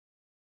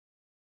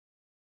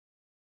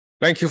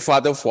Thank you,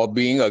 Father, for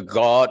being a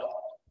God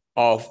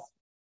of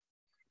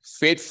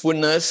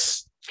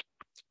faithfulness,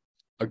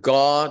 a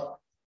God,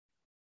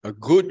 a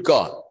good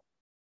God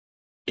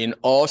in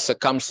all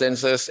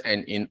circumstances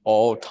and in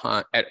all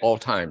time, at all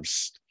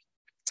times.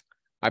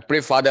 I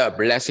pray, Father, a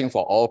blessing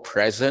for all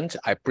present.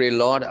 I pray,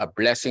 Lord, a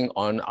blessing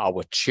on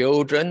our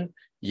children,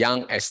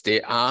 young as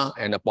they are,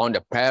 and upon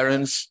the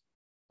parents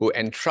who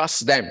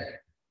entrust them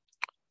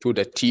to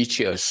the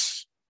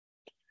teachers.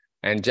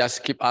 And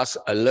just keep us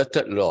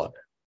alerted, Lord,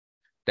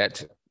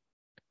 that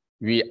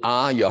we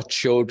are your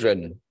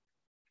children.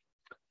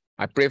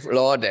 I pray,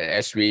 Lord, that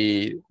as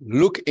we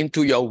look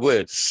into your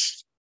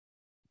words,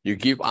 you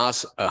give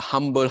us a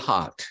humble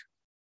heart,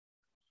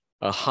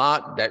 a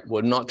heart that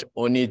will not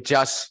only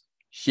just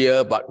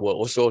hear, but will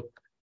also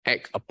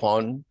act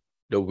upon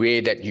the way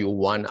that you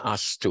want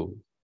us to.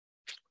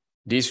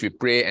 This we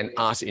pray and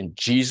ask in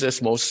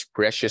Jesus' most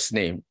precious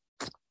name.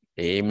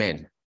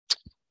 Amen.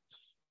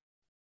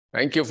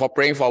 Thank you for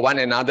praying for one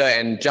another,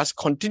 and just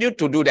continue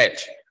to do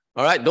that.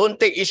 All right, don't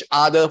take each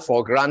other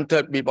for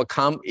granted. People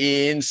come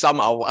in,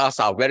 some of us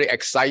are very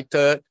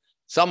excited,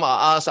 some of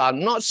us are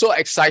not so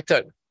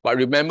excited, but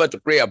remember to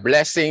pray a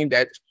blessing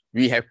that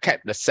we have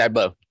kept the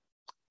Sabbath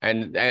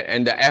and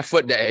the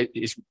effort that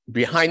is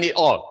behind it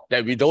all,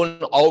 that we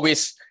don't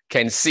always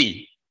can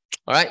see.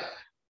 All right,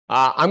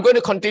 I'm going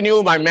to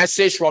continue my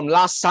message from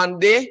last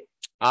Sunday,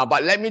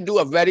 but let me do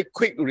a very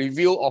quick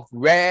review of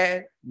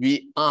where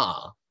we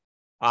are.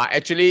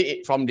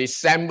 Actually, from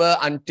December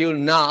until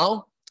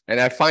now, and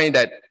I find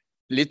that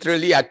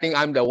literally, I think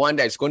I'm the one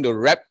that's going to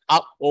wrap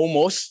up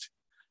almost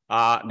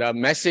the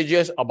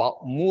messages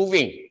about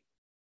moving.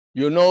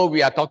 You know,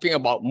 we are talking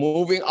about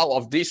moving out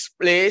of this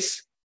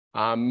place.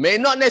 May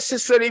not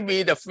necessarily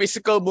be the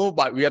physical move,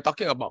 but we are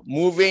talking about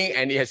moving,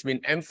 and it has been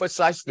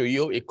emphasized to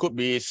you. It could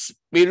be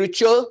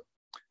spiritual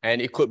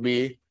and it could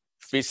be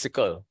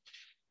physical.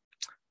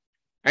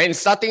 And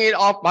starting it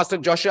off, Pastor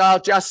Joshua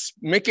just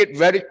make it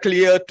very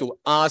clear to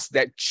us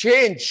that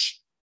change,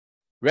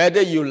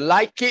 whether you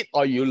like it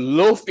or you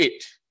loathe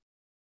it,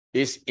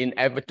 is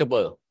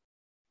inevitable.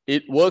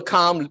 It will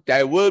come,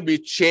 there will be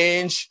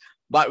change,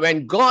 but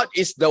when God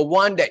is the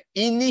one that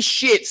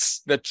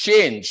initiates the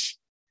change,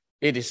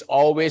 it is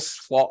always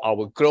for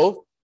our growth.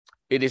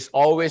 It is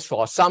always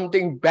for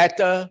something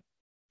better.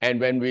 And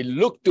when we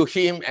look to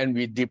Him and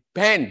we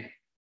depend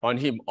on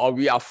Him, or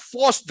we are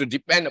forced to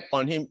depend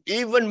upon Him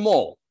even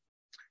more,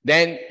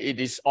 then it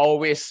is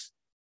always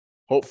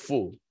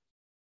hopeful.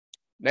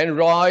 Then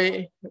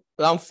Roy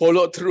Lam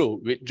followed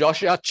through with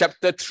Joshua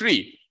chapter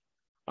 3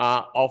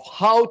 of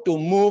how to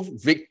move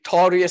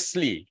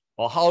victoriously,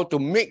 or how to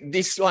make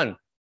this one,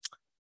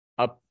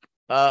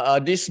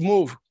 this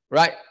move,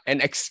 right,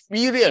 an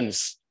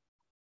experience,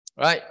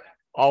 right,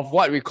 of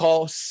what we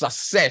call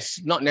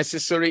success, not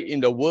necessarily in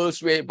the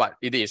world's way, but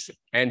it is.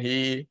 And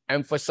he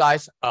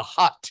emphasized a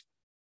heart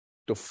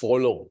to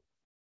follow.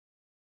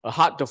 A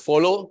heart to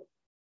follow,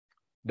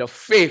 the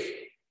faith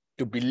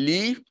to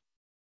believe,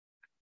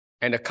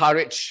 and the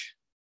courage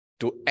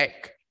to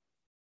act.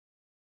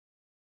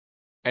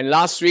 And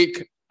last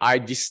week, I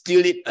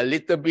distilled it a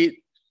little bit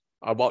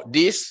about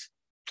this,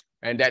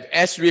 and that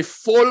as we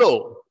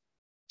follow,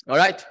 all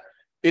right,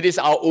 it is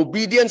our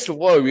obedience to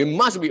follow. We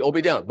must be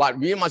obedient, but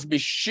we must be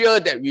sure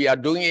that we are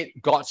doing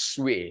it God's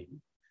way.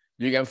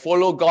 You can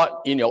follow God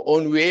in your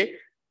own way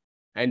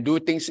and do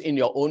things in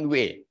your own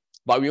way.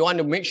 But we want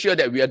to make sure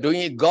that we are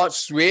doing it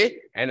God's way.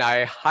 And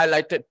I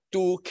highlighted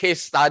 2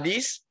 case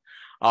studies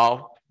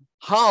of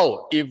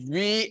how, if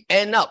we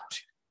end up,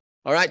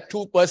 all right,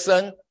 2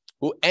 persons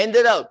who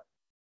ended up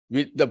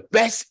with the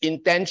best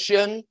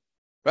intention,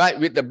 right,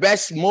 with the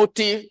best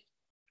motive,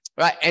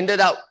 right, ended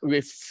up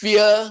with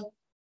fear,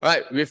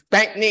 right, with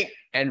panic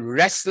and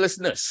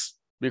restlessness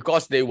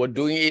because they were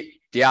doing it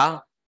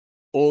their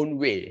own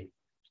way.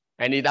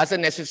 And it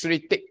doesn't necessarily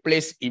take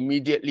place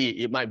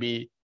immediately. It might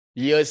be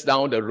years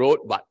down the road,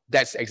 but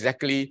that's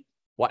exactly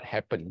what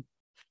happened.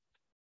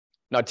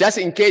 Now, just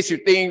in case you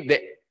think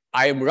that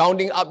I am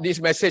rounding up this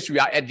message, we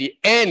are at the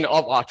end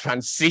of our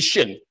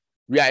transition.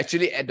 We are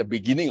actually at the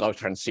beginning of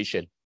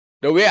transition.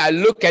 The way I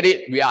look at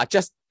it, we are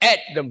just at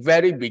the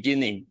very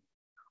beginning.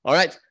 All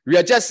right? We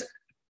are just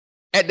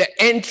at the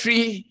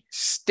entry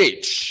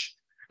stage.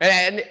 And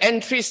at the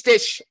entry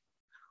stage,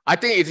 I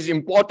think it is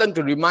important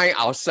to remind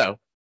ourselves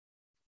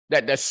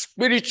that the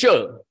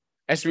spiritual,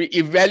 as we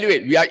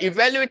evaluate, we are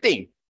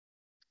evaluating.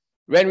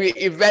 When we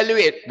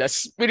evaluate, the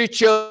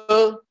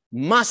spiritual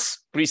must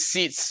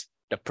precede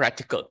the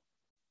practical.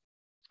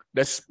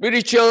 The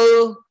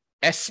spiritual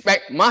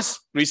aspect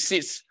must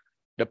precede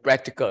the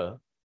practical.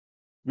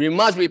 We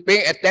must be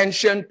paying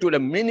attention to the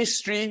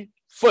ministry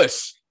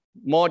first,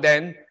 more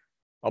than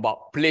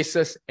about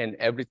places and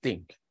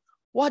everything.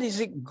 What is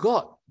it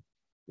God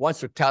wants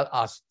to tell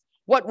us?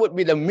 What would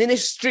be the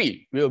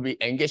ministry we will be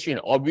engaged in,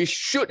 or we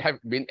should have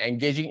been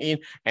engaging in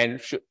and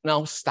should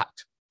now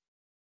start?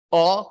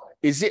 Or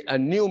is it a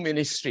new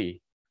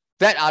ministry?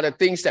 That are the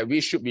things that we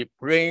should be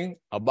praying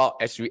about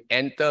as we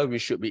enter. We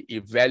should be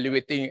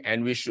evaluating,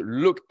 and we should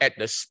look at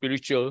the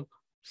spiritual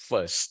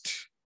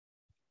first.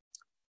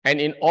 and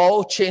in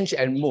all changed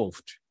and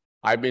moved.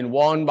 I've been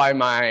warned by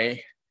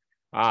my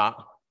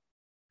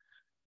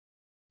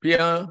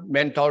peer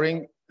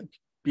mentoring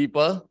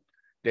people.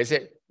 They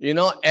said, you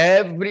know,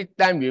 every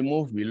time we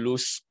move, we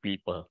lose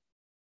people.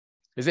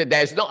 They said,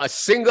 there's not a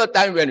single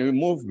time when we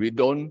move, we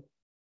don't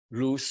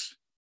lose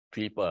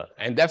people.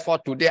 And therefore,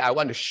 today, I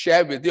want to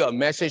share with you a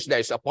message that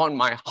is upon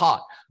my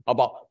heart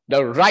about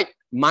the right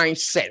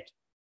mindset.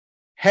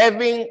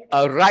 Having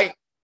a right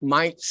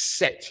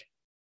mindset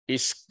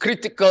is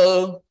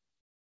critical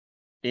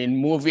in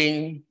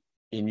moving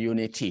in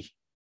unity.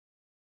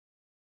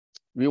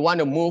 We want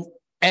to move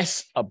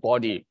as a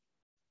body.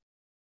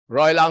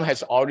 Roy Lam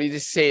has already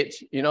said,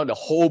 you know, the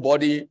whole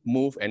body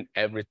move and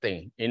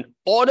everything. In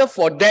order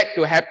for that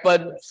to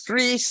happen,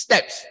 3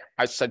 steps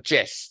I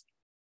suggest.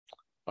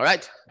 All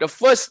right. The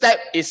first step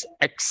is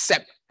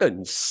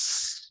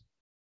acceptance.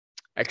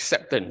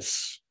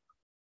 Acceptance.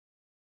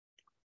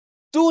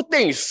 2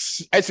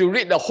 things, as you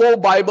read the whole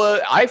Bible,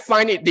 I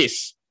find it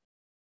this.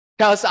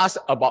 Tells us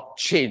about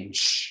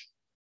change.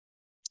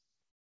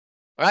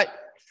 All right.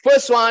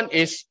 First one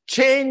is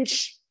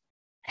change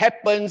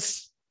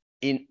happens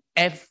in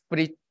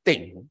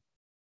everything.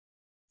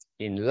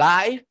 In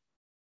life,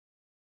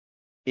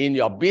 in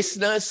your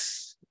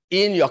business,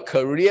 in your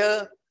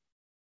career,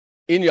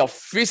 in your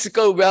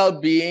physical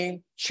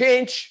well-being,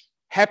 change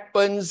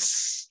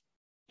happens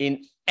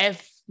in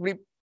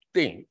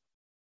everything.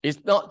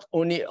 It's not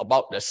only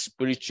about the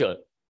spiritual,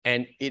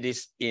 and it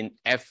is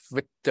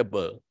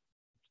inevitable.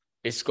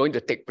 It's going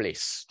to take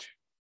place.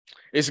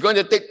 It's going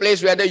to take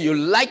place whether you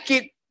like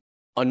it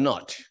or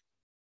not.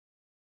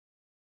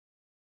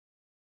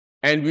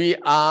 And we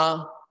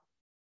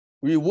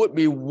would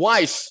be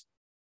wise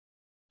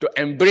to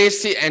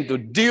embrace it and to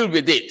deal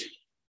with it.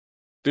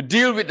 To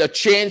deal with the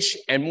change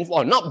and move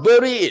on. Not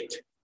bury it.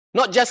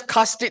 Not just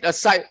cast it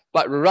aside,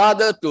 but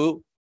rather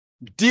to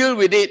deal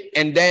with it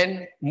and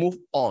then move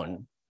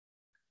on.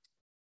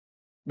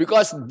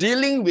 Because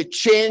dealing with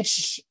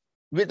change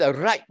with the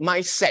right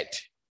mindset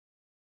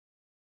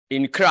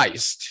in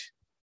Christ,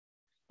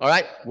 all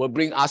right, will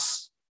bring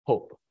us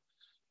hope.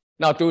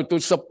 Now, to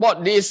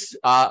support this,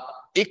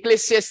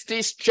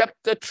 Ecclesiastes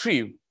chapter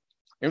 3,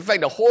 in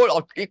fact, the whole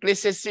of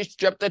Ecclesiastes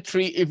chapter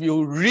 3, if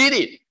you read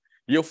it,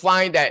 you'll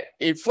find that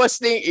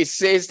first thing it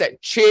says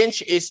that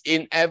change is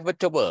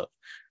inevitable.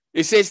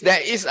 It says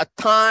there is a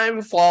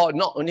time for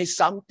not only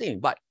something,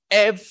 but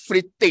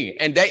everything.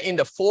 And then in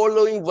the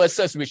following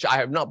verses, which I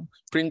have not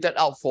printed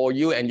out for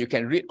you and you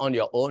can read on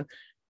your own,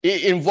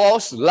 it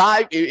involves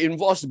life, it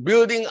involves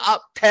building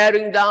up,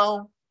 tearing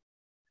down.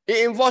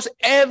 It involves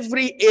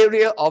every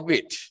area of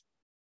it.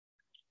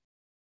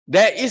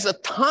 There is a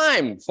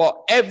time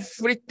for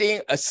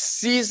everything, a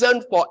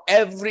season for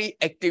every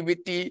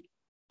activity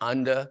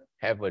under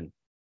heaven.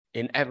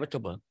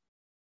 Inevitable.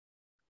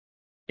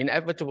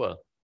 Inevitable.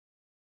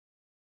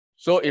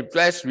 So if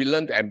first we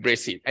learn to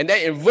embrace it. And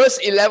then in verse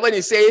 11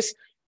 it says,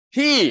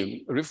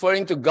 He,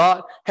 referring to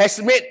God,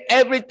 has made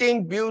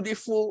everything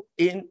beautiful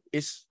in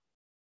its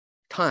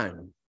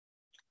time.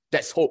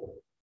 That's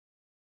hope.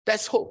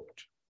 That's hope.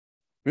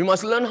 We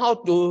must learn how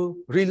to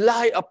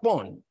rely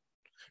upon.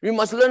 We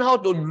must learn how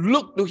to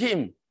look to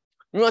Him.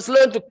 We must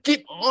learn to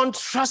keep on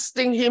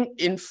trusting Him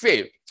in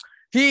faith.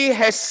 He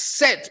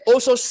has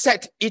also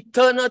set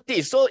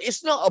eternity. So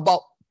it's not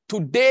about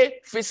today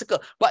physical,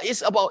 but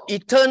it's about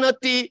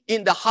eternity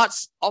in the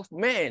hearts of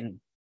men.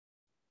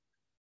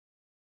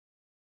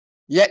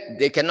 Yet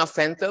they cannot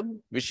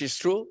fathom, which is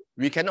true.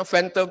 We cannot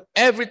fathom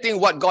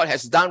everything what God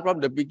has done from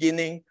the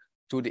beginning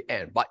to the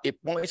end. But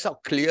it points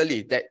out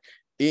clearly that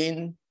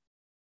in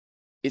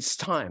its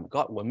time,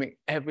 God will make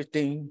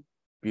everything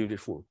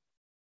beautiful.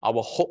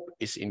 Our hope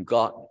is in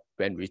God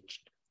when we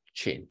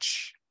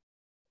change.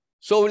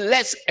 So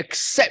let's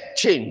accept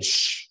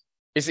change.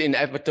 It's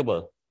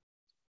inevitable.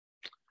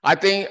 I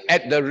think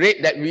at the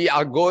rate that we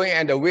are going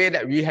and the way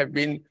that we have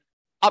been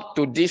up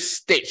to this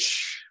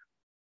stage,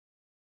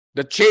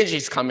 the change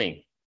is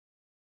coming.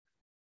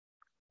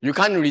 You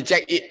can't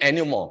reject it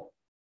anymore.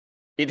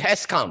 It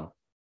has come.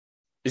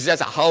 It's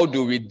just how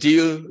do we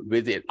deal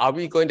with it? Are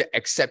we going to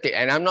accept it?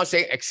 And I'm not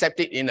saying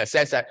accept it in a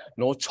sense that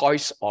no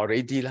choice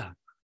already.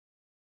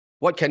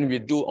 What can we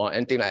do or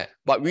anything like that?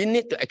 But we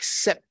need to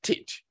accept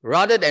it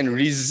rather than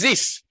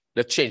resist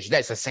the change.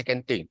 That's the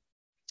second thing.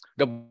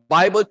 The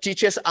Bible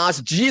teaches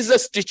us,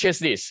 Jesus teaches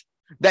this,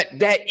 that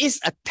there is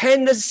a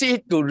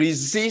tendency to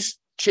resist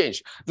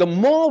change. The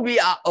more we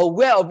are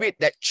aware of it,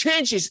 that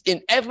change is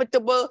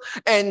inevitable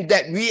and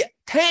that we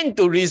tend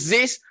to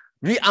resist,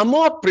 we are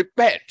more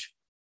prepared.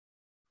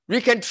 We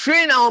can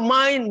train our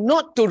mind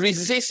not to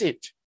resist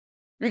it.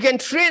 We can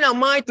train our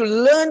mind to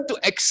learn to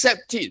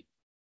accept it.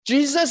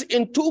 Jesus,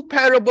 in 2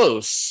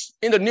 parables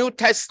in the New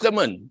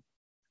Testament,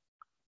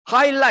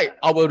 highlight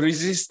our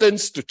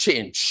resistance to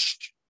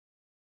change.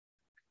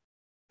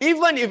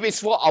 Even if it's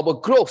for our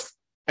growth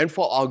and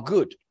for our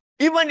good,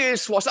 even if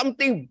it's for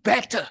something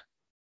better,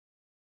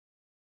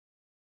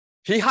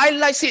 he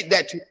highlights it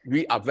that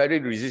we are very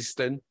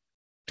resistant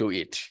to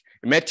it.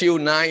 Matthew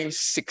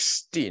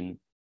 9:16.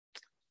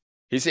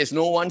 He says,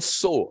 no one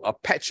sew a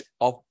patch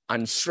of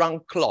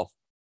unshrunk cloth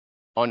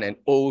on an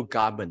old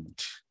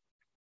garment.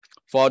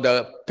 For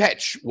the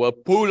patch will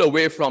pull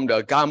away from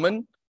the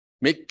garment,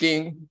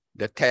 making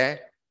the tear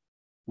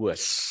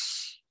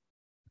worse.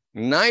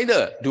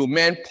 Neither do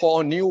men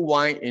pour new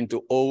wine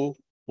into old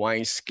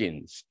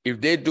wineskins.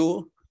 If they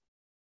do,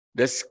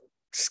 the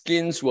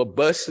skins will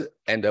burst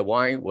and the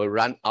wine will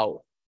run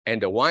out,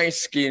 and the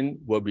wineskin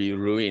will be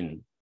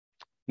ruined.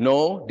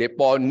 No, they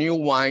pour new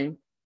wine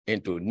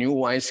into new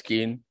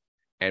wineskin,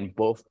 and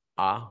both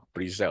are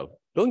preserved.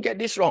 Don't get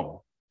this wrong.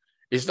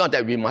 It's not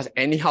that we must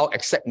anyhow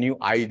accept new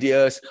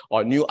ideas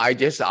or new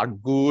ideas are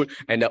good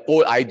and the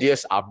old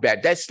ideas are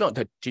bad. That's not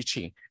the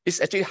teaching. It's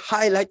actually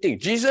highlighting.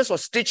 Jesus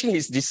was teaching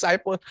his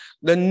disciples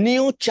the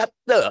new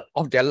chapter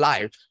of their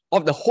life,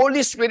 of the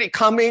Holy Spirit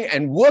coming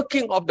and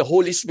working of the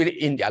Holy Spirit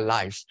in their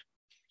lives.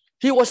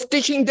 He was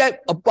teaching them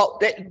about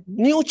that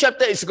new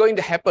chapter is going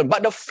to happen.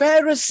 But the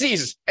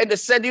Pharisees and the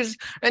Sadducees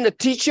and the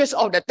teachers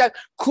of that time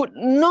could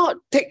not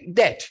take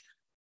that.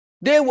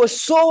 They were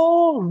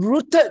so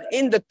rooted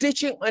in the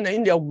teaching and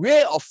in their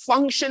way of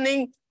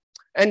functioning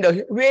and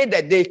the way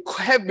that they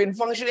have been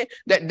functioning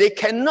that they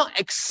cannot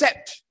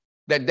accept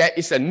that there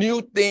is a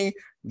new thing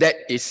that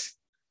is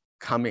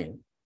coming.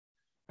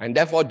 And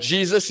therefore,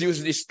 Jesus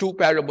used these two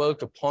parables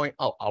to point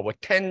out our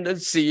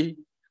tendency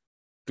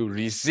to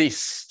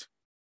resist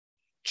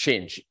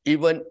change,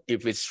 even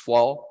if it's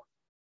for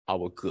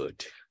our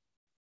good.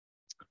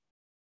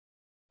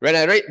 When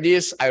I read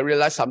this, I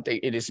realized something.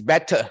 It is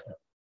better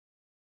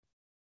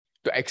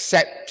to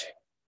accept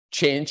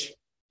change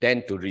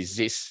than to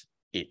resist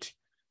it.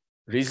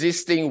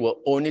 Resisting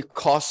will only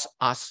cause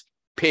us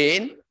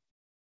pain,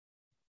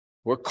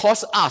 will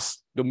cause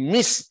us to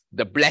miss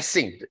the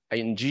blessing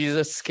in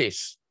Jesus'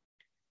 case.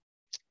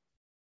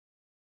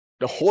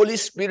 The Holy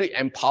Spirit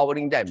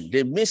empowering them.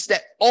 They miss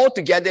that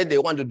altogether. They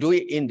want to do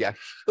it in their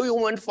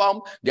human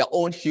form, their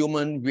own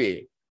human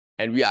way.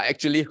 And we are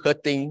actually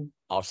hurting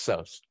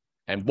ourselves.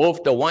 And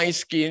both the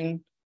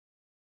wineskin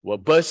will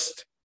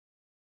burst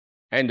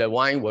and the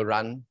wine will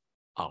run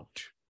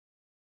out.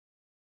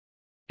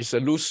 It's a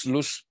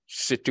lose-lose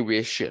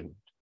situation.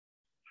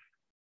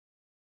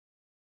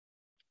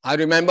 I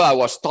remember I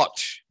was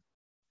taught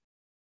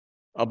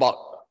about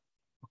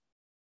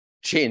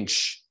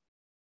change.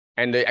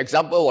 And the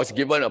example was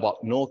given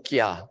about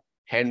Nokia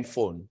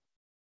handphone.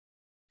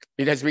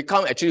 It has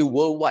become actually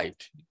worldwide.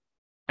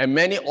 And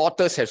many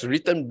authors have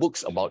written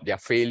books about their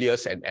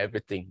failures and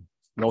everything.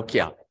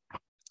 Nokia.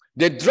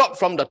 They dropped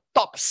from the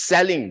top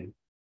selling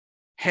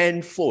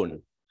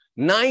handphone.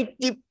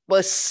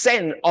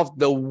 90% of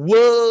the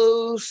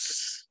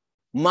world's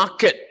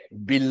market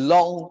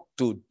belonged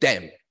to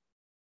them.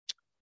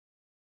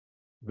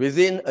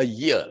 Within a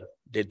year,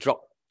 they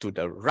dropped to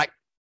the right,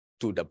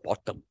 to the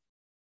bottom.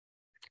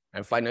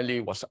 And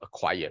finally was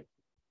acquired.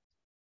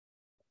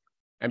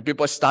 And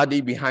people study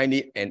behind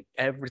it and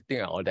everything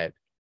and all that.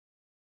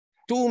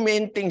 Two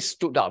main things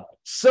stood out.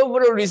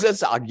 Several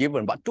reasons are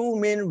given, but two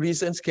main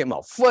reasons came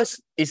out.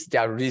 First is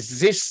their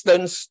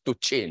resistance to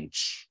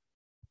change.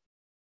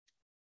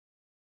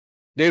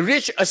 They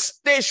reached a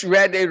stage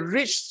where they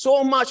reached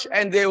so much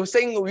and they were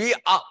saying we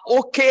are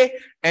okay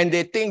and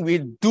they think we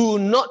do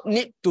not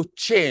need to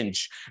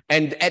change.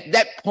 And at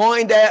that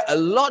point there, a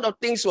lot of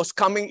things was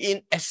coming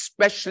in,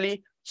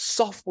 especially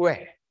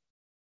software.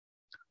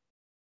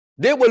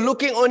 They were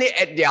looking only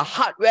at their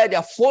hardware,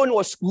 their phone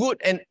was good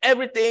and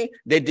everything.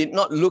 They did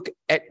not look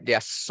at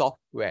their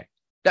software.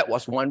 That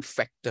was one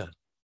factor.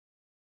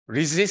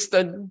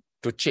 Resistant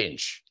to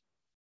change.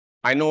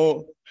 I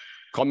know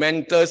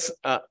commenters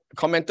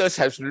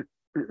have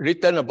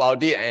written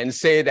about it and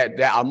say that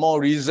there are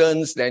more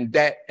reasons than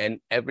that and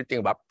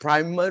everything, but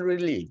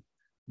primarily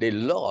they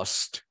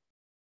lost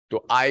to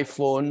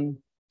iPhone,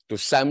 to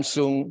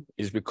Samsung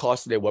is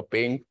because they were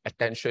paying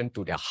attention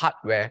to their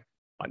hardware,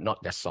 but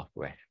not their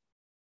software.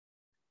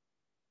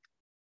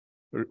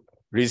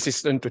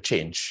 Resistant to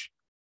change.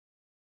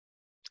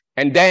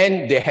 And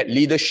then they had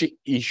leadership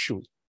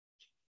issues.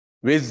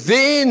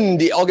 Within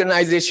the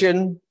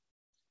organization,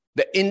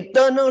 the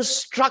internal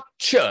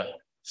structure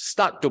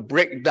start to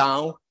break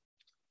down.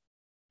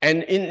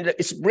 And in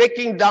its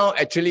breaking down,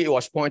 actually, it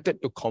was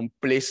pointed to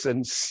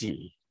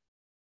complacency.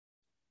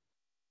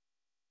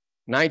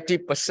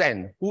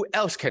 90%. Who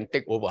else can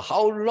take over?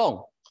 How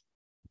long?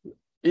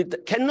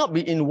 It cannot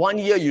be in 1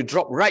 year you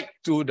drop right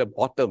to the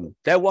bottom.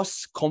 There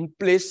was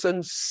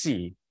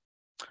complacency.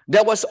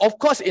 There was, of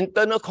course,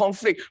 internal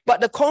conflict,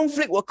 but the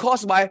conflict was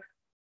caused by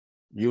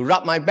you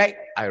rub my back,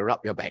 I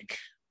rub your back.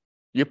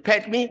 You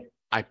pat me,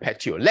 I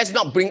pat you. Let's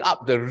not bring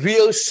up the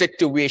real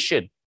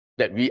situation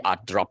that we are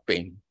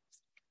dropping.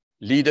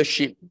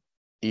 Leadership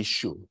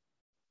issue.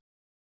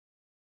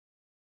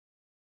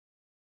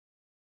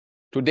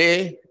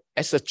 Today,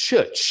 as a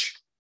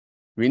church,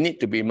 we need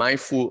to be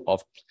mindful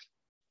of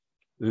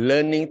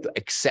learning to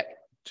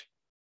accept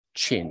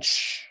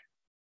change,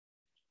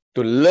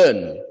 to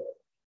learn,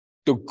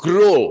 to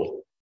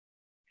grow,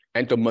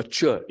 and to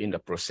mature in the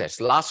process.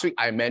 Last week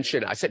I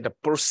said the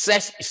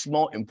process is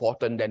more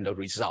important than the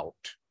result.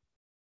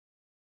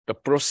 The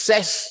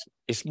process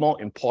is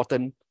more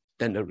important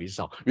than the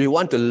result. We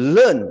want to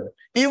learn.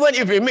 Even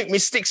if we make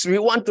mistakes, we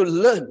want to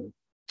learn.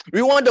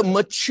 We want to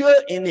mature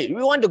in it.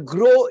 We want to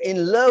grow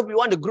in love. We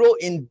want to grow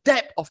in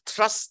depth of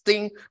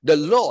trusting the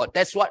Lord.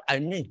 That's what I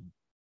mean.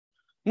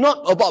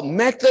 Not about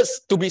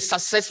methods to be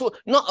successful,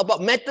 not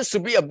about methods to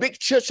be a big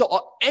church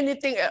or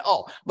anything at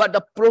all. But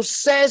the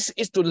process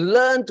is to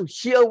learn to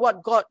hear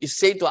what God is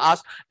saying to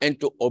us and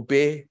to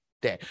obey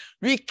that.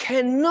 We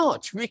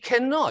cannot.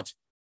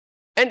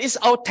 And it's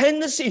our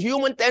tendency,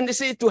 human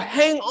tendency, to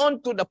hang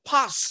on to the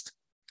past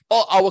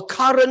or our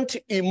current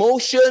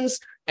emotions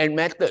and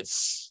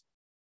methods.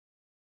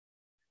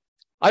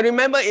 I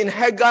remember in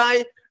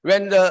Haggai,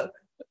 when the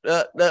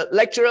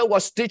lecturer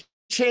was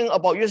teaching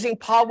about using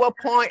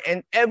PowerPoint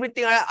and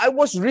everything, I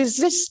was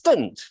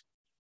resistant.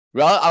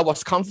 Well, I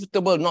was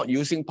comfortable not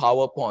using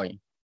PowerPoint.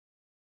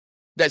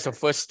 That's the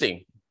first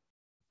thing.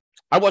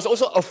 I was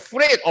also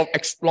afraid of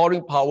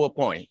exploring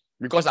PowerPoint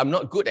because I'm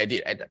not good at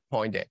it at that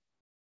point there.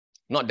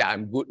 Not that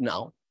I'm good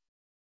now.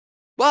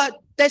 But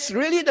that's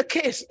really the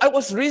case. I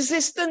was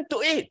resistant to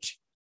it.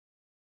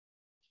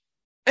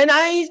 And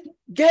I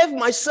gave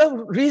myself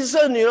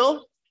reason,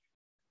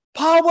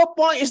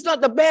 PowerPoint is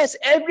not the best.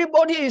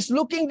 Everybody is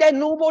looking there.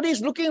 Nobody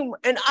is looking.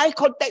 And eye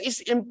contact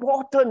is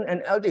important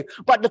and everything.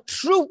 But the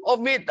truth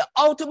of it, the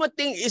ultimate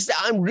thing is that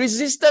I'm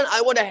resistant.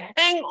 I want to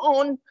hang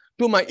on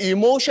to my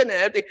emotion and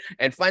everything.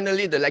 And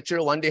finally, the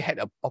lecturer one day had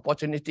an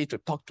opportunity to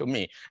talk to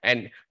me.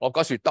 And of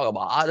course, we talk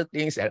about other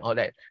things and all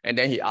that. And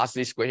then he asked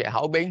this question,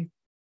 How Beng,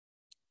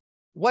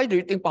 why do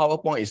you think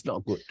PowerPoint is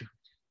not good?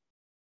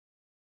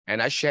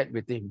 And I shared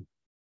with him.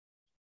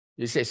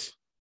 He says,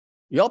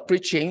 your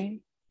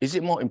preaching, is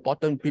it more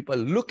important people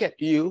look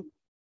at you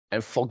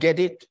and forget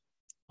it,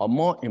 or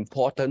more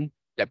important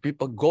that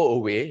people go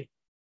away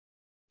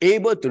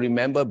able to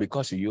remember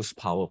because you use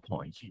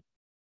PowerPoint?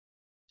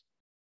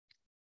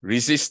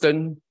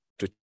 Resistant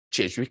to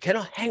change. We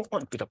cannot hang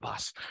on to the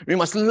past. We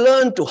must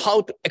learn to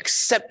how to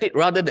accept it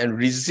rather than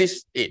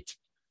resist it.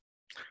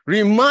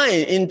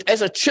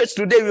 As a church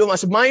today, we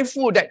must be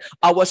mindful that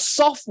our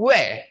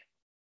software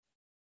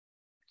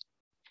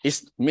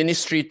is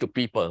ministry to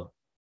people.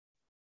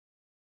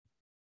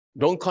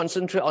 Don't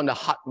concentrate on the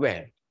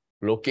hardware,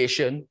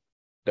 location,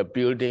 the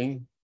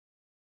building,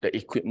 the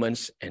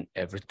equipments, and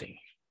everything.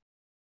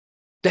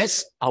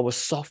 That's our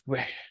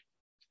software.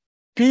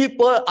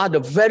 People are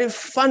the very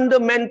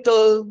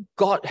fundamental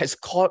God has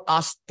called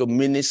us to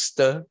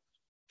minister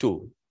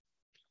to.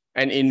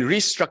 And in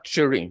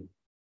restructuring,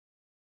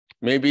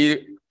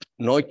 maybe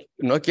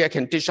Nokia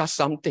can teach us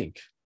something.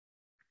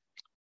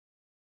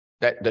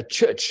 That the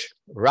church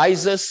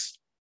rises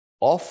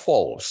or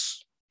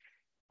falls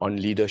on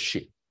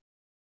leadership.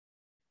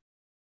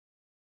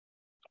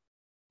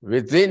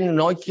 Within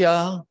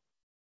Nokia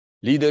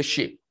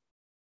leadership,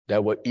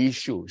 there were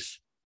issues.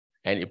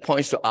 And it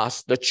points to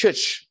us, the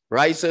church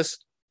rises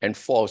and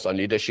falls on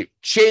leadership.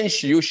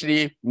 Change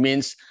usually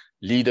means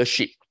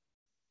leadership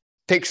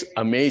takes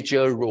a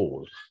major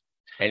role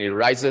and it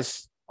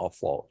rises or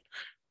falls.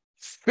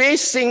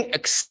 Facing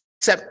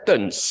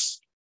acceptance,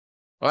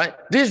 right?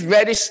 This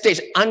very stage,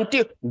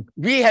 until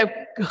we have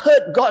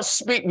heard God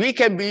speak, we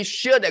can be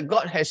sure that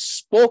God has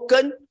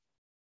spoken,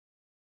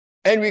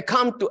 and we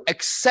come to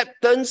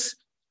acceptance.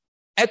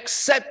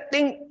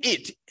 Accepting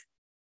it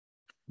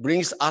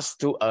brings us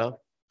to a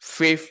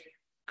faith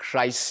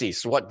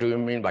crisis. What do you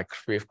mean by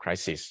faith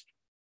crisis?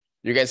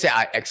 You can say,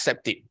 I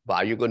accept it, but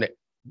are you going to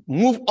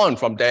move on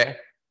from there?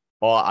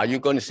 Or are you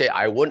going to say,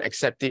 I won't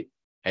accept it,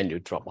 and you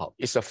drop out?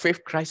 It's a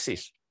faith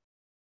crisis.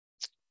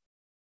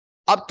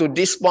 Up to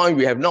this point,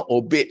 we have not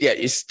obeyed yet.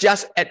 It's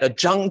just at a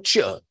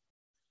juncture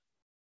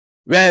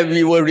where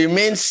we will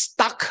remain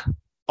stuck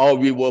or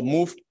we will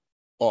move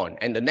on.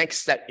 And the next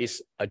step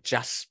is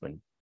adjustment.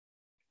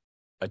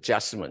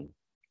 Adjustment.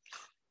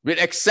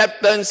 With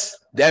acceptance,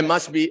 there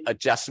must be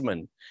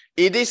adjustment.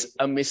 It is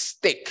a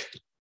mistake.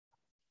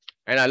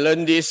 And I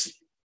learned this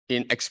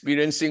in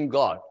Experiencing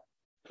God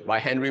by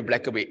Henry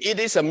Blackaby. It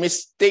is a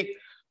mistake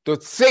to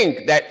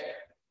think that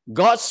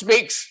God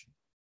speaks,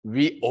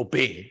 we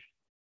obey.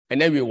 And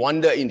then we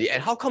wonder in the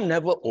end, how come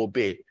never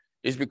obey?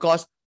 It's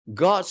because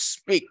God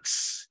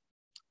speaks.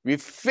 We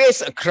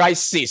face a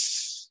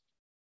crisis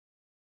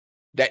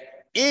that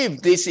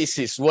if this is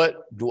His word,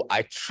 do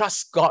I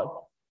trust God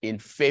in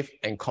faith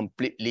and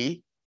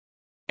completely?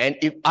 And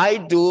if I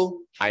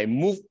do, I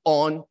move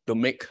on to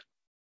make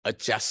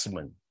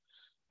adjustment.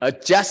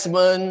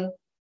 Adjustment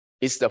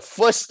is the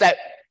first step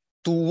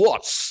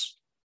towards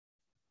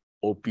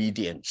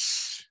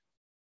obedience.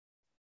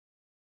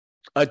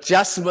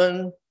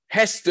 Adjustment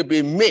has to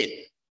be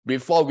made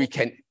before we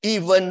can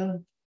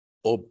even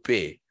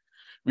obey.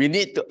 We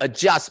need to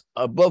adjust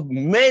above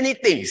many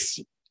things.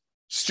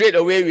 Straight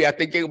away, we are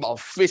thinking about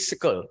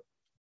physical.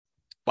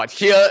 But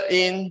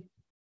herein,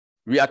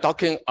 we are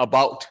talking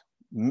about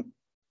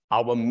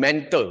our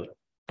mental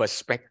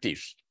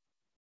perspectives.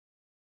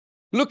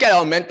 Look at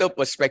our mental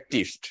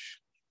perspectives.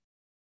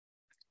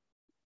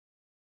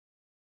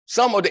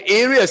 Some of the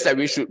areas that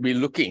we should be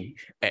looking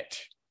at.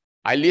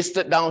 I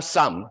listed down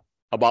some.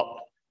 about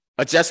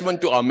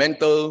adjustment to our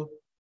mental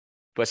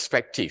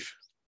perspective.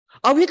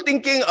 Are we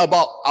thinking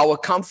about our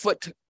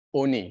comfort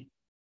only?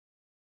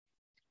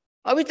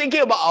 Are we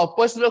thinking about our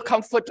personal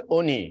comfort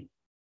only?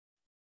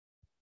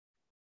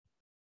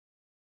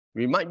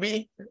 We might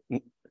be,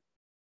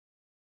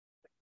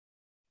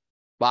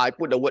 but I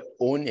put the word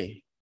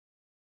only.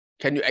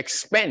 Can you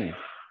expand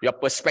your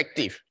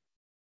perspective?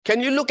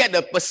 Can you look at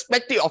the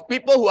perspective of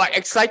people who are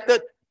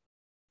excited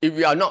if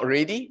we are not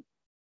ready?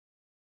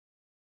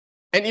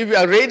 And if you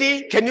are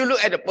ready, can you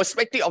look at the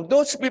perspective of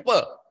those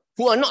people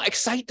who are not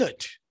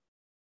excited?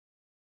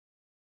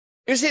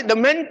 You see, the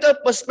mental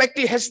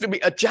perspective has to be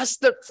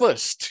adjusted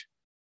first.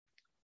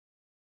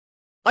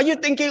 Are you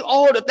thinking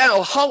all the time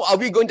of how are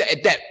we going to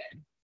adapt?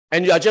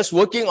 And you are just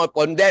working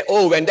upon that.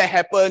 Oh, when that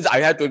happens,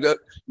 I have to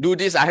do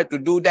this, I have to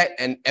do that,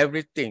 and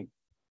everything.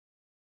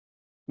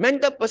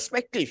 Mental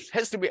perspective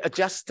has to be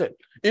adjusted.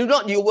 If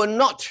not, you will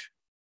not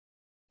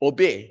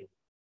obey.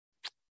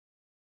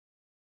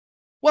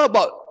 What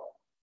about,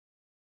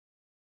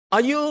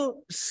 are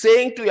you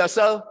saying to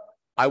yourself,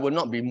 I will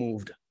not be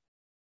moved.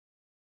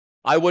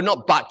 I will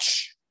not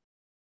budge.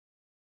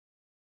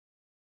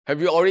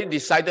 Have you already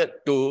decided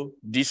to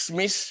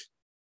dismiss,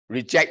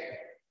 reject,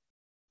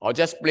 or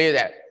just play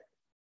that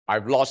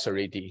I've lost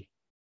already?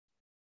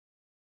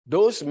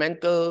 Those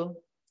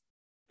mental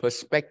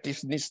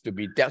perspectives needs to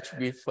be dealt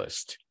with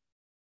first.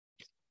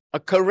 A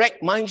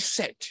correct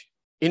mindset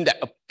in that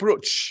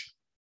approach,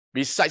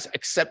 besides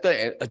accepting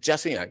and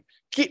adjusting,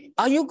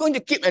 are you going to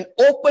keep an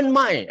open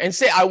mind and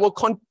say, I will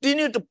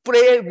continue to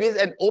pray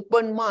with an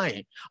open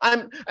mind?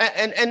 And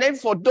then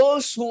for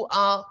those who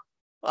are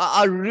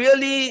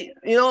really,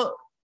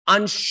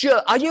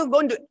 unsure, are you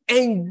going to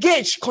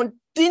engage,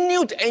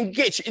 continue to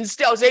engage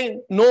instead of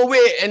saying no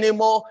way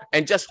anymore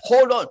and just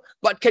hold on?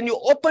 But can you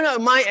open your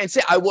mind and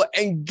say, I will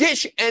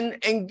engage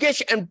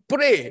and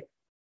pray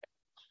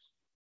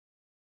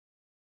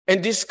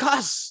and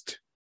discuss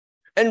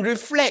and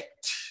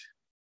reflect?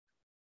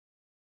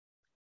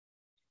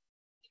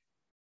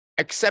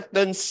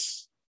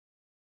 Acceptance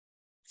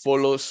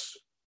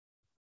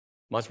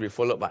must be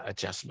followed by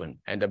adjustment.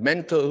 And the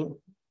mental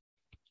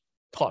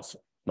thoughts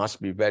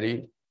must be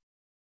very,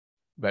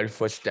 very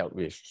first dealt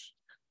with.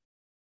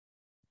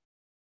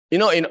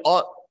 In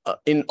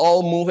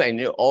all movement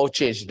and in all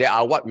change, there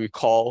are what we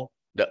call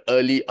the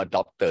early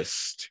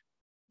adopters.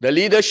 The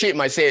leadership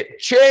might say,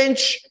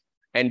 change,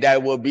 and there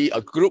will be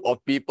a group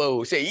of people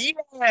who say,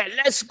 yeah,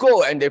 let's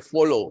go, and they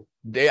follow.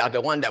 They are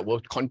the one that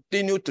will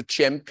continue to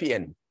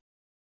champion.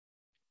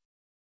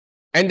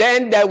 And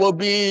then there will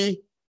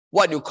be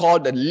what you call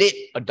the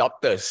late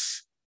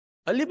adopters.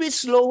 A little bit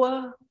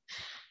slower,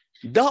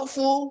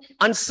 doubtful,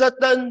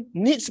 uncertain,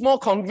 needs more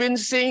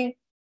convincing,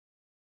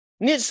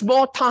 needs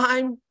more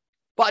time,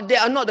 but they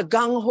are not the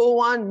gung-ho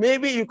one.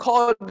 Maybe you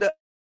call the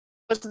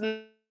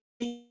person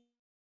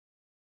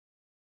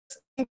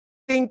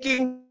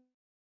thinking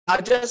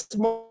are just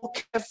more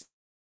careful.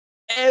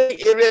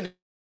 Every area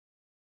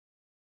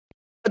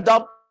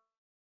adopt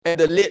and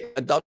the late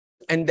adopt.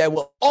 And there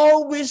will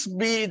always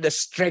be the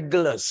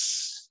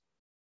stragglers.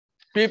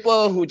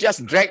 People who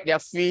just drag their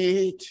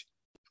feet,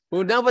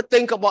 who never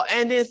think about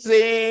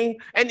anything.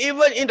 And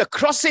even in the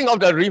crossing of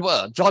the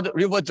river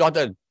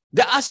Jordan,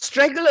 there are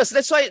stragglers.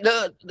 That's why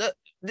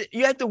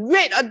you have to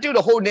wait until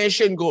the whole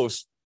nation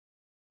goes.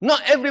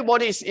 Not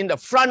everybody is in the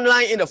front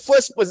line, in the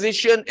first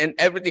position and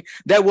everything.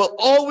 There will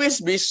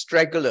always be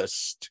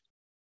stragglers.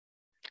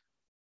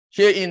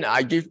 Herein,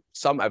 I give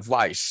some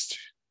advice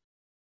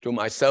to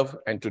myself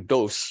and to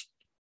those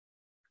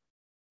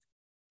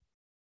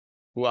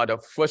who are the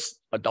first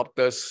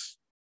adopters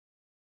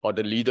or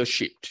the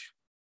leadership.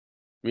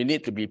 We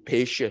need to be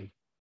patient.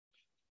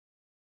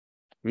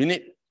 We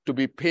need to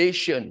be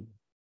patient.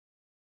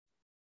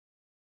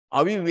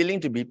 Are we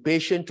willing to be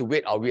patient to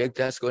wait, or are we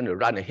just going to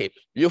run ahead?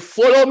 You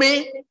follow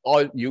me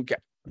or you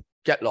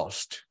get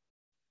lost.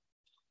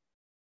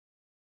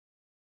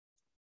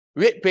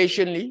 Wait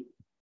patiently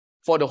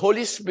for the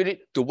Holy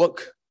Spirit to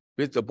work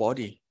with the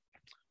body.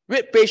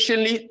 Wait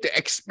patiently to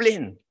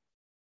explain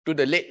to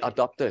the late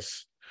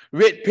adopters.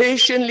 Wait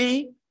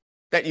patiently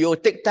that you'll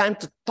take time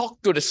to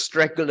talk to the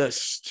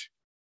stragglers.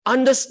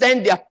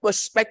 Understand their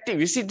perspective.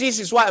 You see, this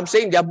is why I'm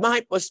saying they're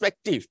my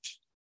perspective.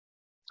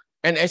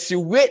 And as you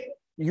wait,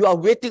 you are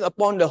waiting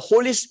upon the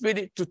Holy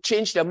Spirit to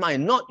change their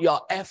mind, not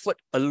your effort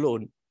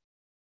alone.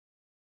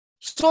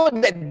 So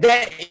that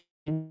there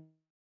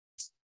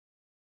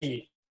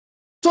is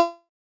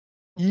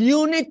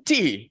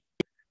unity.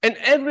 And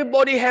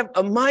everybody have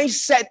a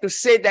mindset to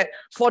say that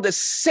for the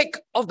sake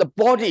of the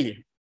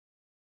body,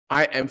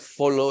 I am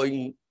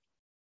following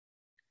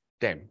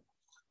them.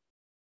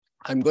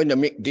 I'm going to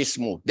make this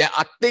move. There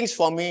are things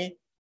for me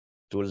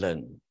to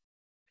learn.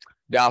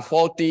 There are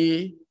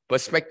faulty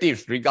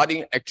perspectives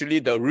regarding actually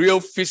the real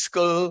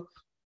physical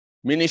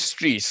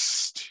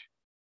ministries.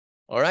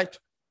 All right?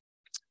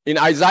 In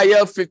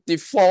Isaiah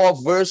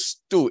 54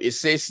 verse 2, it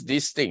says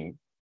this thing.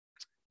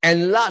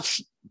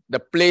 Enlarge the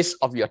place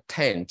of your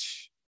tent.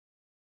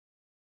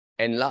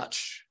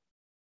 Enlarge.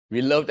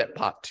 We love that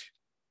part.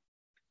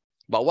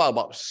 But what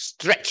about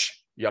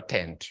stretch your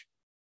tent?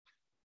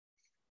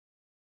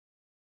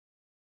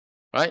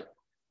 Right?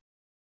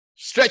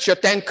 Stretch your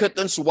tent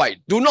curtains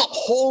wide. Do not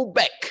hold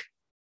back.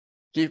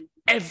 Give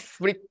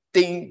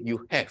everything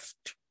you have.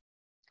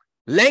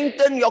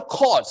 Lengthen your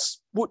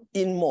cords. Put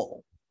in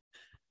more.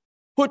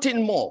 Put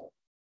in more.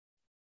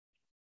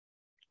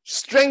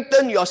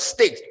 Strengthen your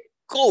stakes.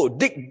 Go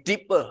dig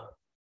deeper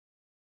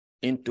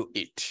into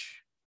it.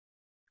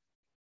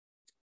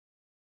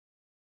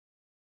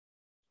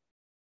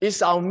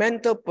 Is our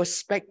mental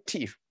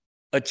perspective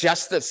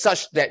adjusted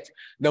such that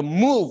the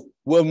move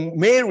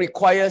may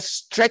require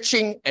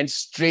stretching and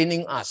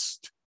straining us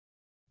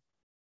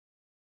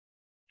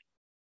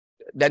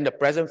than the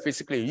present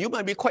physically? You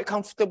might be quite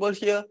comfortable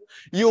here.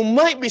 You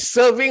might be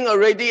serving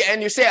already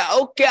and you say,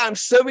 okay, I'm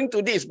serving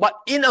to this. But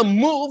in a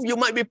move, you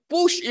might be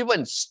pushed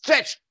even,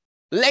 stretched,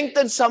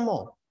 lengthened some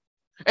more.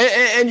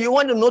 And you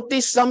want to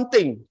notice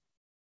something.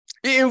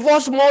 It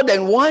involves more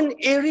than one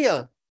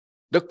area.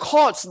 The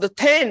cords, the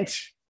tent,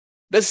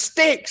 the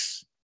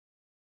stakes.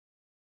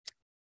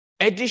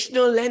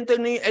 Additional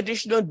lengthening,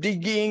 additional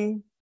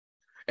digging.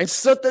 And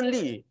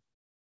certainly,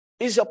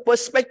 is your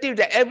perspective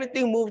that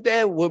everything moved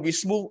there will be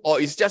smooth,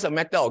 or it's just a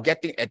matter of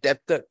getting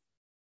adapted?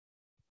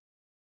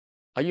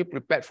 Are you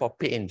prepared for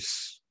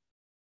pains,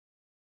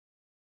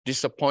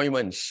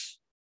 disappointments?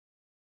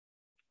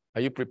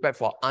 Are you prepared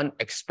for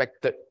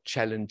unexpected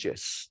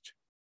challenges?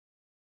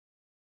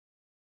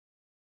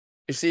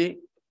 You see,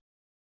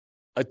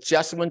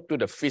 adjustment to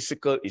the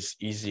physical is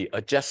easy.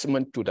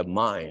 Adjustment to the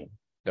mind,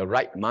 the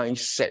right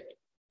mindset,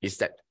 is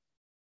that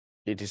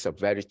it is a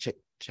very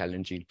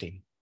challenging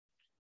thing.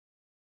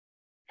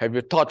 Have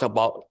you thought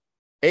about,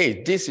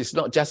 hey, this is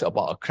not just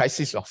about a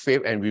crisis of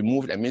faith and we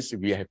move, that means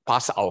we have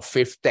passed our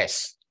faith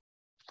test,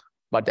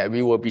 but that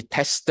we will be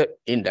tested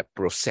in that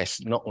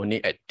process, not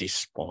only at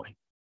this point.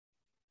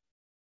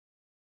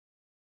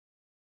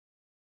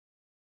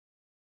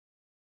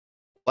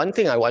 One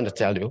thing I want to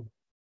tell you,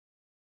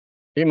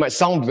 it might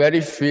sound very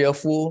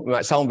fearful, it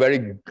might sound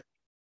very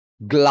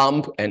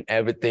glum and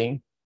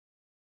everything.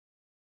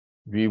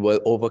 We will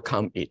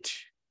overcome it.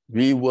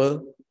 We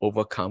will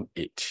overcome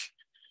it.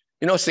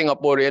 You know,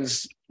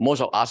 Singaporeans,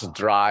 most of us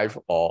drive,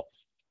 or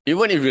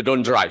even if you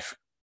don't drive,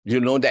 you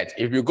know that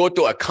if you go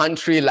to a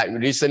country like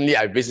recently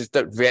I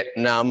visited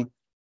Vietnam,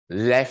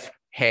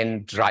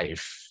 left-hand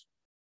drive.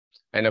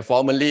 And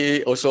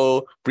formerly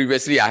also,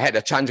 previously I had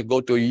a chance to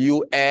go to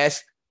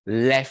US,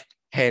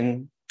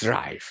 left-hand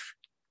drive.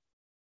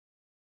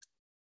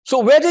 So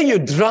whether you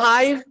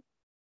drive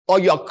or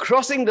you're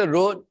crossing the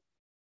road,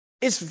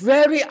 it's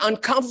very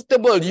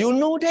uncomfortable. You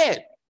know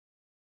that.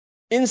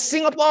 In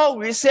Singapore,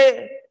 we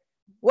say,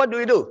 what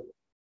do?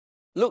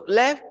 Look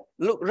left,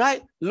 look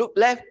right, look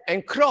left,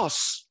 and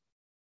cross.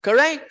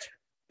 Correct?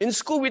 In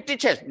school, we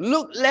teach us,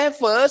 look left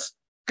first,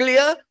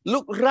 clear,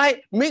 look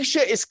right, make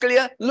sure it's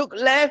clear, look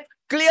left,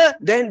 clear,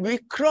 then we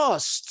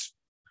crossed.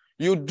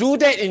 You do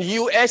that in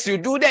US, you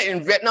do that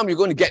in Vietnam, you're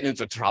going to get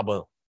into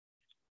trouble.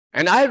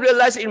 And I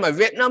realized in my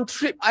Vietnam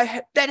trip,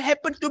 that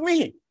happened to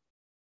me.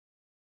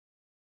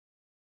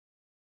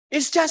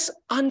 It's just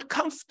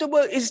uncomfortable.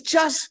 It's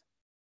just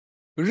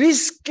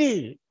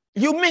risky.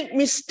 You make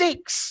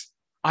mistakes.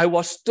 I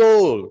was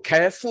told,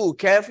 careful,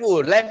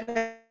 careful, left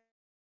hand.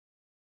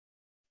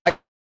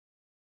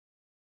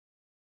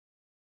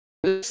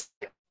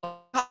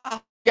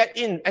 Get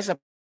in as a,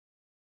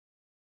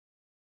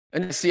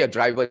 and I see a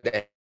driver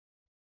there.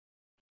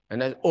 And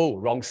then, oh,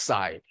 wrong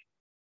side.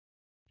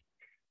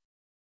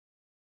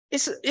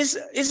 It's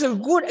a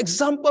good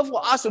example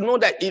for us to know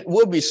that it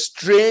will be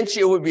strange,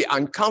 it will be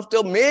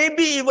uncomfortable,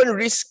 maybe even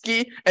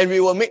risky, and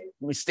we will make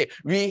mistakes.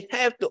 We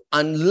have to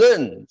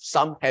unlearn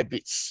some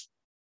habits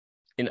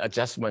in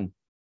adjustment.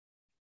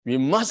 We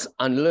must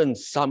unlearn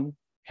some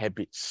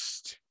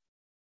habits.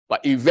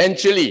 But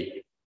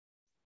eventually,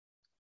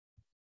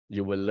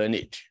 you will learn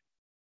it.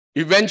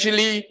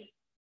 Eventually,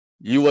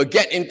 you will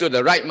get into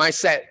the right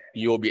mindset,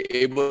 you will be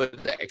able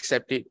to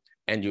accept it,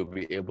 and you'll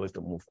be able to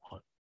move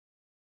on.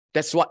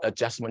 That's what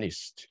adjustment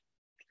is.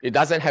 It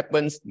doesn't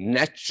happen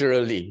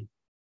naturally.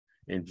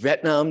 In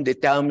Vietnam, they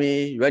tell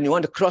me, when you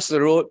want to cross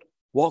the road,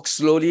 walk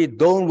slowly,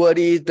 don't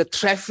worry, the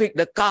traffic,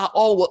 the car,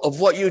 all will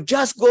avoid you.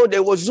 Just go, they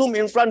will zoom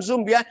in front,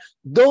 zoom behind.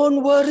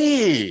 Don't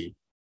worry.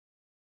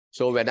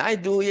 So when I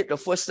do it the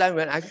first time,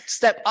 when I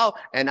step out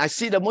and I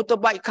see the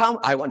motorbike come,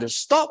 I want to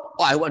stop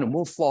or I want to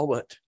move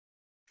forward.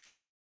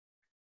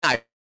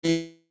 I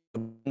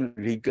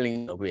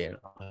wriggling away.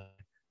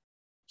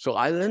 So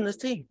I learned the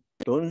thing.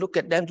 Don't look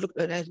at them, look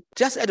at them.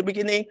 Just at the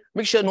beginning,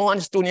 make sure no one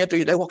is too near to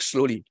you. Then walk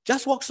slowly.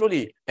 Just walk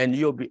slowly and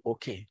you'll be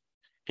okay.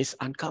 It's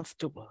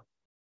uncomfortable,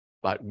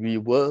 but we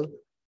will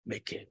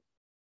make it.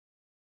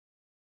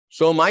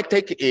 So my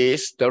take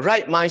is the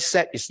right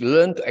mindset is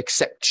learn to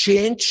accept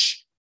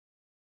change,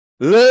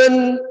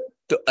 learn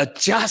to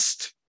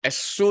adjust as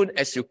soon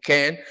as you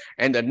can.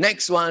 And the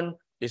next one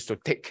is to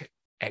take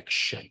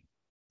action.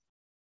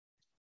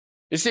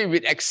 You see,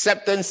 with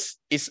acceptance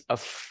is a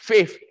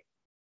faith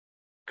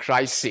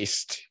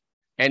crisis.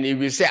 And if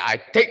you say, I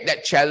take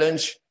that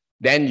challenge,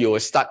 Then you will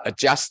start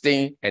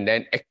adjusting, and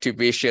then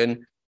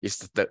activation is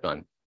the third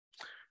one.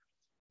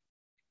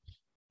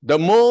 The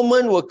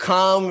moment will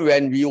come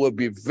when we will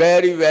be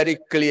very, very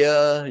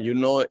clear. You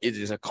know, it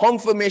is a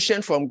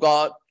confirmation from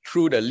God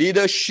through the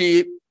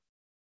leadership,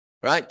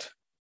 right?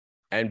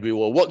 And we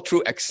will work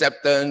through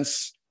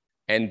acceptance,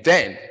 and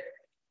then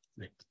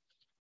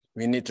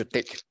we need to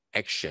take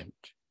action.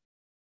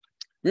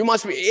 We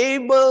must be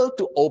able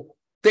to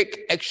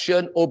take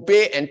action,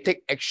 obey and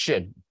take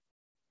action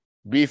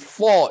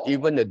before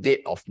even the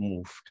date of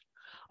move.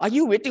 Are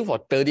you waiting for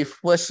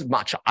 31st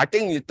March? I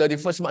think the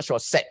 31st March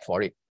was set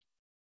for it.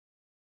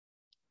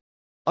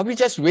 Are we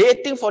just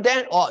waiting for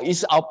that, or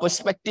is our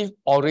perspective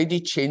already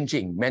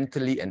changing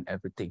mentally and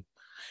everything?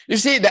 You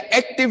see, the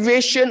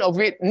activation of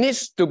it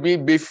needs to be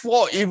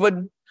before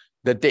even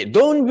the date.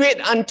 Don't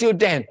wait until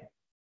then.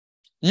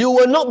 You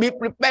will not be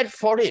prepared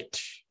for it.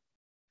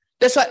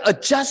 That's why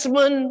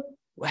adjustment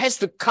has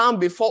to come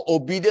before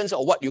obedience,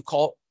 or what you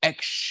call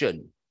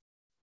action.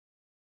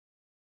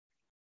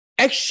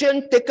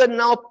 Action taken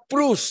now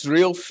proves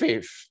real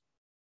faith.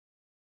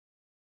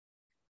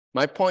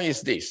 My point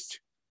is this.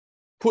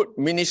 Put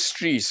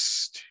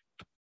ministries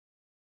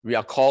we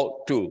are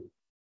called to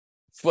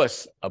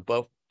first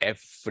above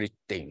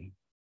everything.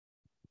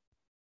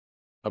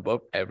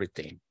 Above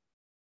everything.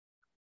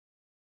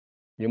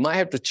 You might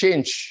have to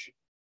change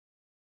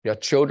your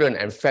children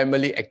and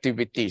family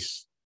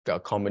activities to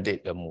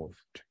accommodate the move.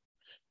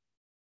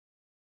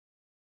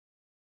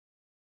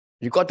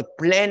 You got to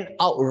plan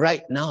out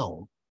right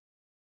now.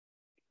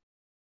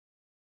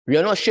 We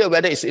are not sure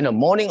whether it's in the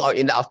morning or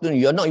in the afternoon.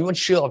 You're not even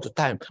sure of the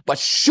time. But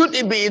should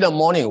it be in the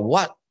morning,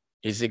 what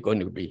is it going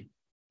to be?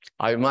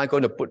 Am I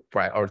going to put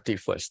priority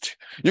first?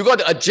 You got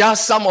to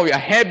adjust some of your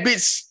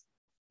habits.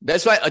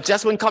 That's why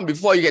adjustment comes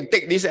before you can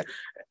take this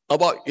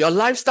about your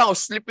lifestyle of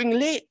sleeping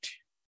late.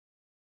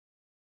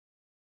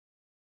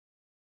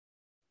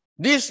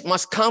 This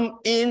must come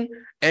in,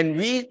 and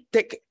we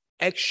take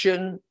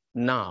action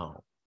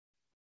now.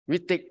 We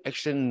take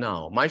action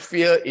now. My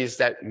fear is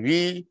that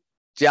we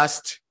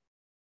just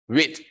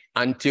wait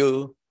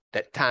until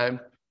that time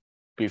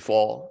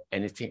before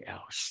anything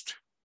else.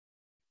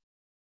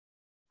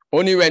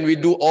 Only when we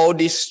do all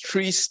these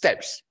 3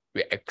 steps,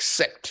 we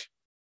accept,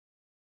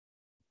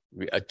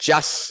 we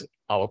adjust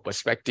our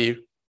perspective,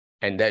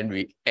 and then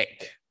we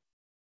act.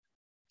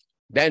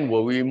 Then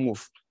will we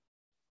move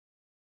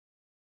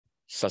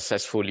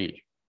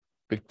successfully,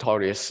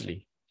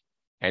 victoriously,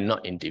 and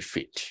not in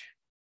defeat.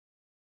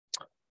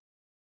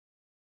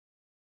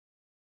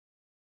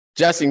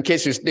 Just in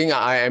case you think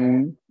I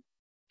am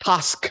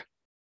tasked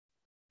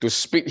to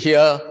speak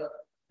here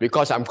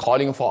because I'm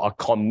calling for a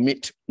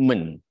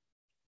commitment,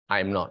 I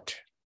am not.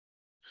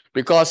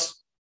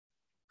 Because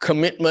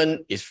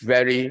commitment is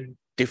very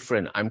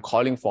different. I'm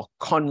calling for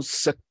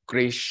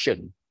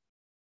consecration.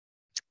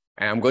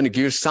 And I'm going to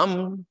give you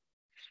some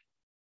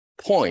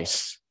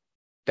points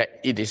that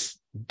it is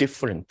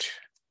different.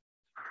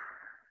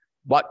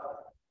 But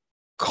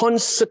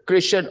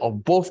consecration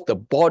of both the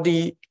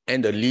body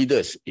and the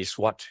leaders is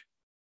what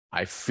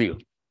I feel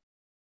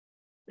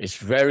is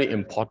very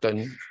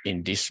important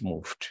in this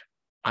move.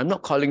 I'm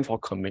not calling for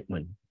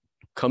commitment.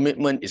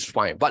 Commitment is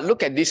fine. But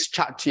look at this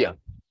chart here.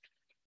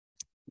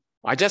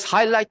 I just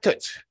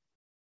highlighted.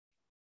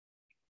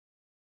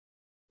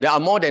 There are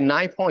more than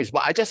 9 points,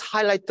 but I just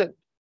highlighted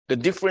the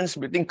difference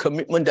between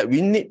commitment that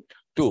we need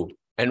to,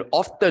 and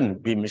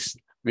often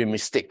we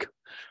mistake.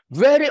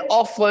 Very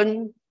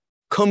often,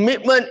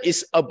 commitment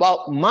is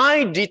about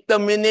my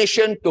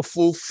determination to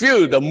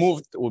fulfill the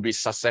move that will be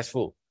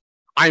successful.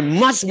 I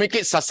must make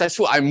it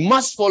successful. I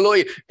must follow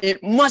it.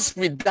 It must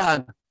be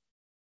done.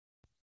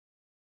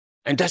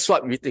 And that's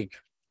what we think.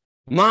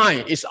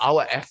 Mine is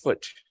our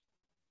effort.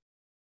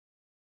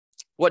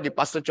 What did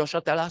Pastor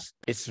Joshua tell us?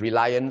 It's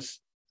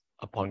reliance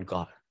upon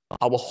God.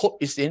 Our hope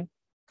is in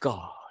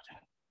God,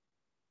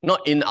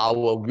 not in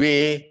our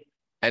way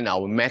and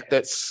our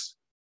methods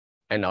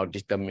and our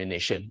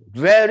determination.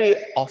 Very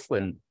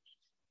often,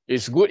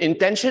 it's good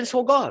intentions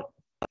for God.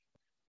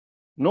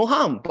 No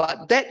harm,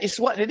 but that is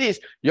what it is.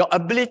 Your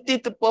ability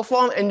to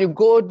perform, and you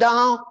go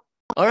down,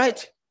 all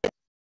right?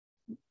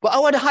 But I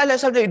want to highlight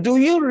something. Do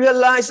you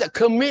realize that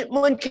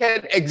commitment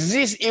can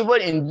exist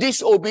even in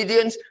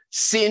disobedience,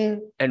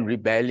 sin, and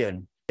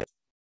rebellion?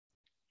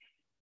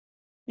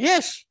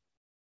 Yes.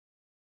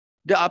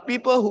 There are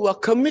people who are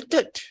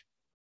committed,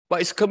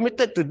 but it's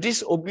committed to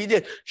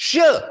disobedience.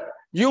 Sure,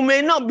 you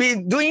may not be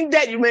doing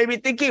that. You may be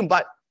thinking,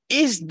 but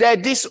is there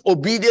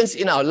disobedience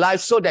in our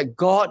lives so that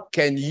God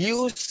can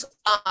use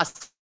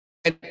us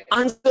and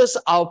answers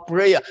our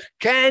prayer,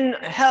 can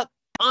help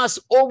us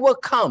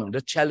overcome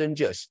the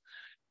challenges?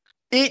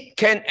 It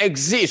can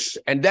exist,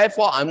 and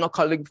therefore I'm not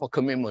calling for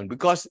commitment,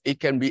 because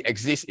it can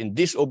exist in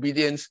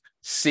disobedience,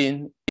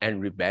 sin,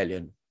 and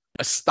rebellion.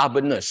 A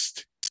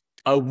stubbornness,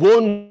 a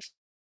won't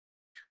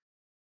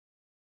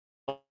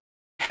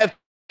have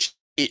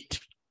it.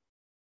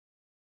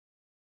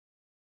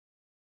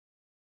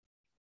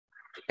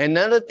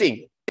 Another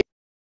thing,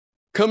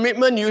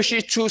 commitment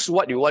usually choose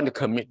what you want to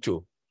commit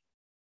to.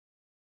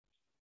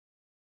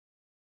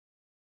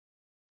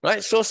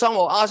 Right? So some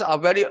of us are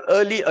very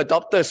early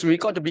adopters. We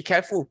got to be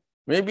careful.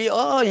 Maybe,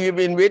 you've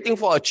been waiting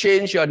for a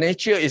change. Your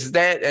nature is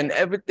that and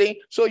everything.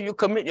 So you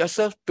commit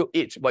yourself to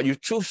it, but you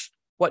choose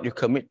what you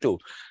commit to.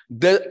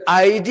 The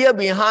idea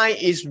behind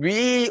is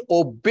we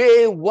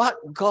obey what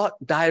God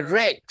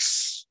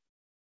directs.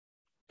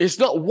 It's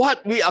not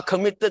what we are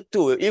committed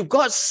to. If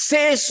God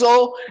says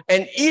so,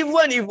 and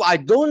even if I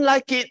don't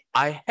like it,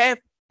 I have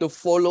to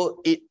follow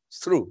it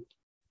through.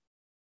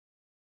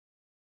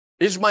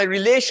 It's my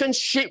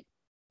relationship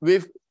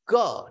with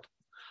God.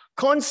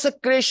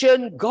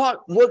 Consecration, God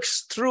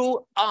works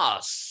through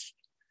us.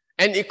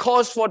 And it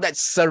calls for that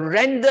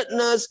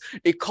surrenderedness.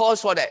 It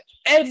calls for that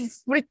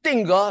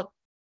everything, God,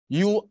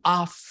 you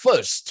are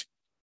first.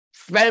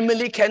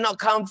 Family cannot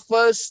come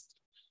first.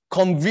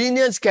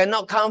 Convenience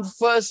cannot come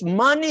first.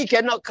 Money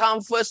cannot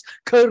come first.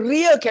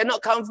 Career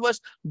cannot come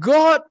first.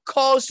 God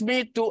calls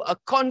me to a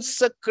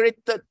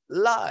consecrated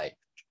life.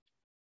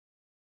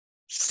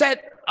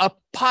 Set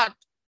apart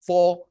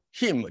for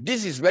Him.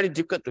 This is very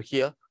difficult to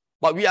hear,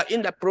 but we are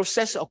in the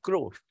process of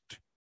growth.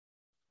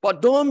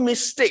 But don't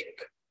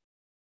mistake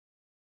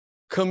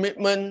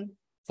commitment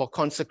for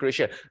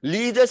consecration.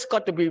 Leaders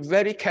got to be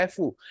very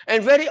careful.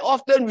 And very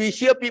often we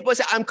hear people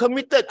say, I'm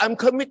committed, I'm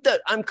committed,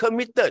 I'm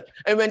committed.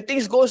 And when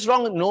things goes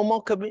wrong, no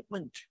more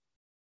commitment.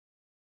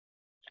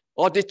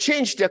 Or they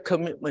change their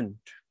commitment.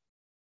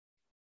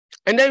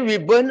 And then we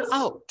burn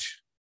out.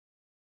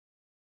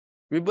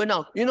 We burn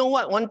out. You know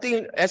what? One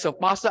thing as a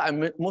pastor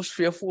I'm most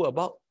fearful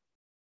about?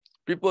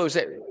 People will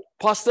say,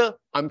 Pastor,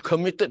 I'm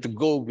committed to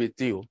go with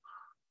you.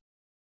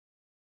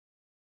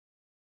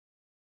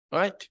 All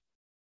right?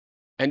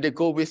 And they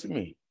go with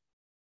me.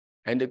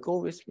 And they go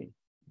with me.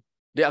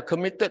 They are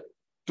committed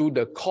to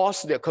the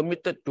cause, they are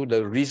committed to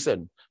the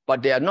reason,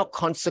 but they are not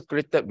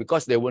consecrated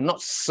because they will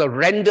not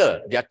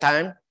surrender their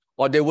time,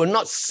 or they will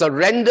not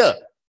surrender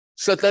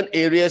certain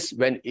areas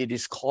when it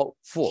is called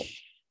for.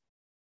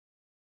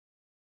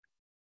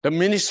 The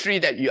ministry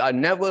that you are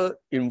never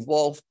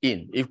involved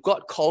in, if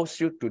God calls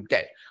you to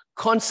that,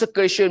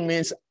 consecration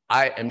means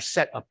I am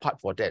set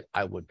apart for that.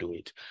 I will do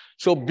it.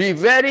 So be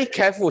very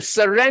careful.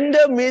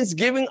 Surrender means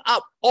giving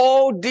up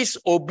all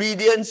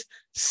disobedience,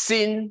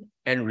 sin,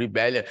 and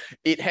rebellion.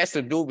 It has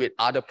to do with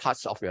other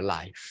parts of your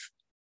life.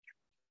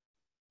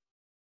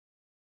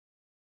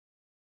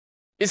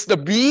 It's the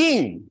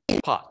being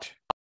part.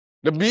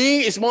 The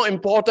being is more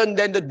important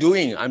than the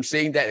doing. I'm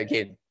saying that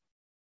again.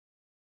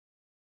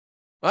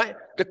 Right?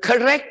 The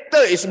character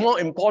is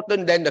more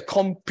important than the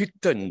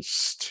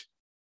competence.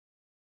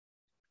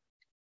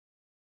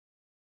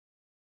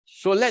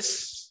 So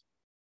let's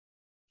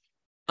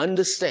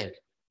understand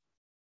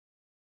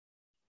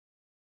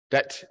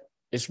that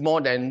it's more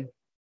than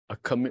a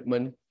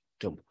commitment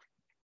to,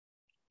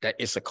 that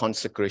is a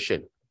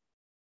consecration.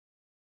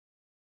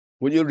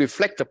 Will you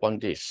reflect upon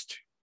this?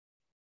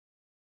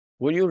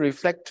 Will you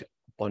reflect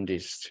upon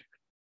this?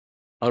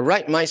 A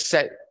right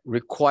mindset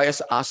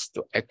requires us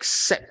to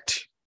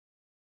accept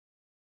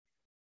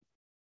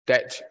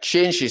that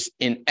change is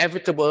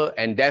inevitable,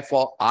 and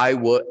therefore I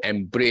will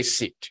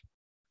embrace it.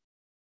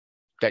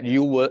 That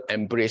you will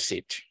embrace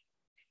it.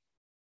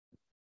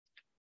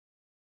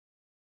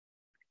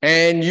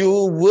 And you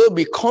will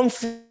be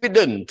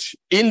confident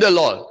in the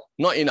Lord,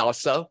 not in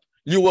ourselves.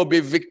 You will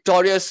be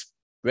victorious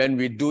when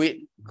we do it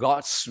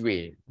God's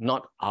way,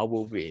 not our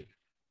way.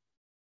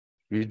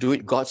 We do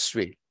it God's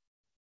way.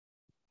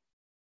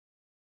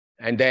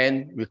 And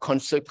then we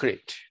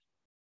consecrate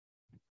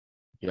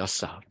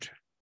yourself.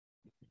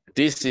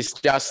 This is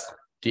just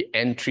the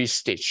entry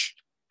stage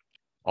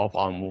of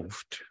our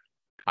move.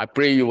 I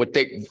pray you will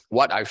take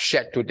what I've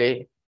shared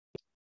today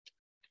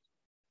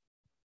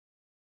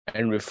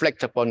and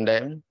reflect upon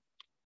them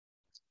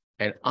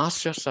and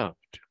ask yourself,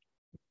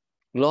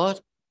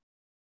 Lord,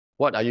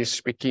 what are you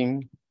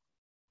speaking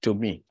to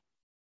me?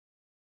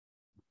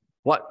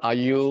 What are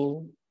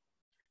you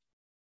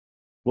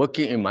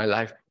working in my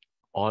life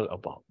all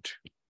about?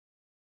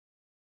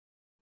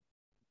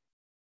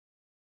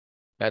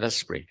 Let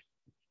us pray.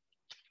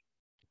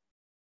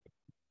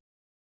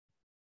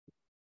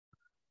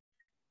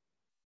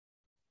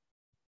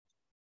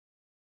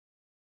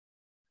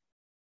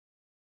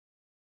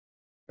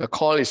 The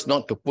call is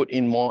not to put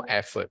in more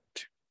effort.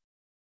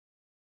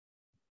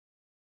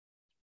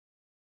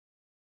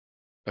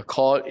 The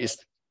call is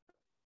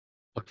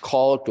a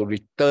call to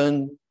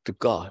return to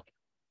God.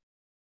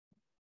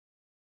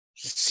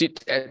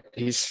 Sit at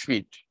His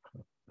feet.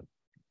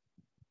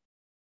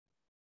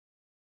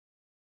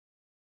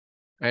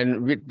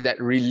 And with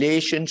that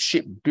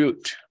relationship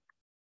built,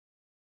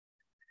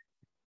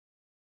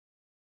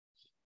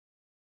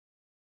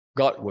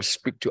 God will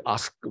speak to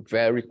us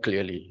very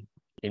clearly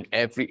in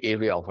every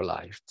area of our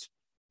life.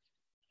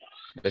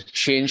 The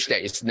change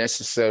that is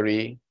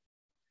necessary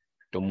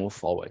to move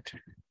forward.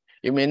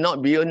 It may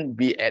not even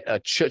be at a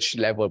church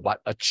level, but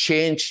a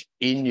change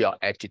in your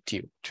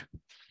attitude.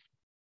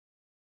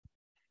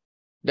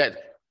 That,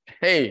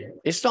 hey,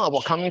 it's not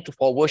about coming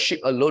for worship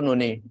alone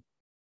only.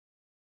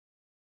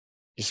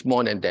 It's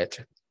more than that.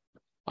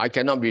 I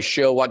cannot be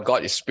sure what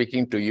God is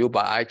speaking to you,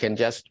 but I can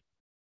just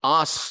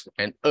ask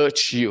and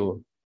urge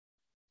you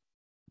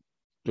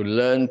to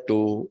learn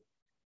to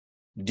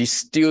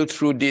distill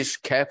through this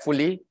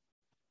carefully.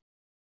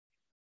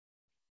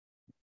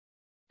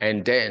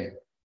 And then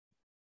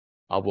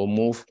our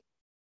move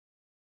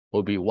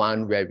will be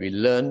one where we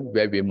learn,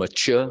 where we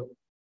mature,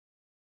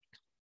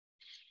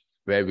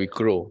 where we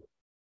grow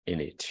in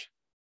it.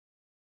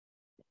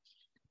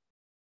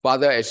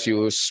 Father, as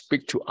you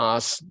speak to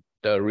us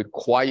the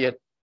required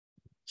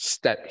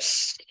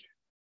steps,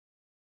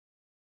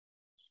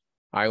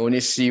 I only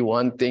see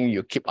one thing.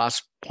 You keep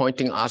us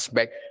pointing us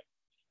back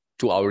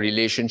to our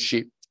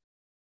relationship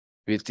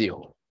with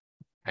you.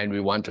 And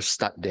we want to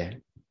start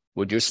there.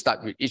 Would you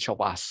start with each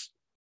of us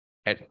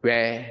at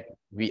where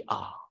we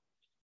are?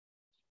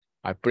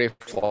 I pray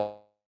for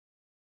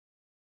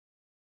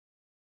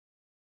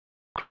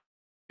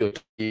you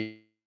to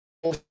be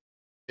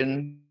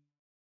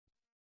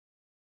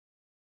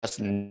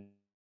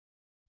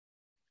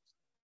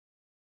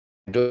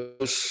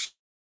those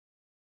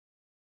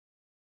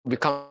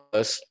become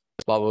us,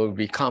 but will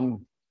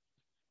become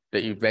the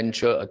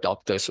eventual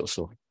adopters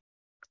also.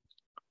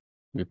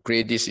 We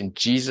pray this in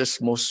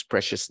Jesus' most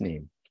precious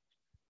name.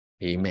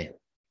 Amen.